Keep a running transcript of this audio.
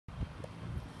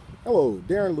Hello,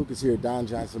 Darren Lucas here at Don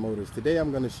Johnson Motors. Today I'm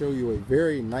going to show you a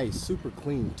very nice, super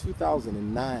clean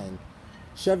 2009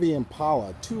 Chevy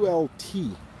Impala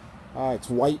 2LT. It's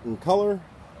white in color.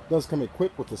 Does come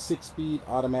equipped with a 6-speed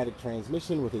automatic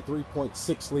transmission with a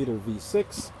 3.6 liter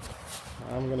V6.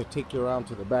 I'm going to take you around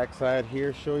to the back side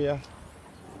here, show you.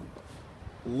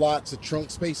 Lots of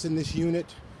trunk space in this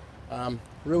unit.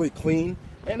 Really clean.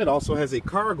 And it also has a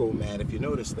cargo mat, if you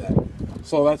notice that.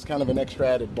 So that's kind of an extra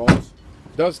added bonus.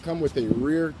 Does come with a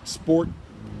rear sporty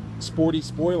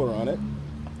spoiler on it.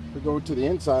 We go to the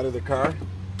inside of the car.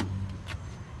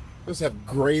 Does have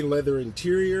gray leather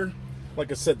interior.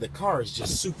 Like I said, the car is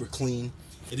just super clean.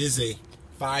 It is a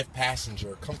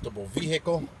 5-passenger comfortable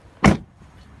vehicle.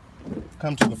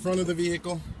 Come to the front of the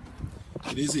vehicle.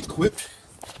 It is equipped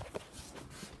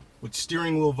with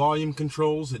steering wheel volume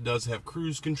controls. It does have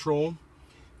cruise control.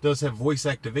 It does have voice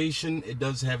activation. It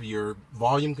does have your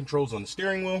volume controls on the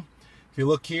steering wheel. If you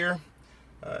look here,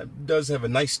 it does have a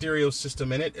nice stereo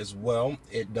system in it as well.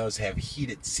 It does have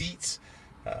heated seats,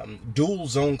 dual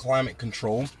zone climate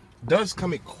control. Does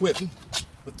come equipped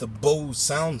with the Bose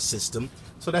sound system,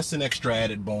 so that's an extra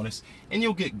added bonus. And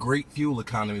you'll get great fuel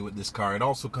economy with this car. It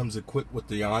also comes equipped with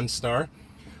the OnStar.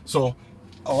 So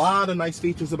a lot of nice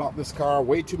features about this car.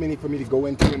 Way too many for me to go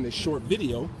into in this short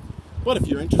video. But if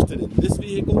you're interested in this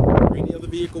vehicle or any other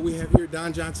vehicle we have here at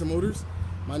Don Johnson Motors,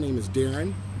 my name is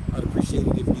Darren. I'd appreciate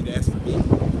it if you'd ask for me. You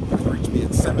can reach me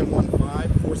at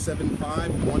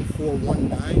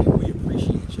 715-475-1419.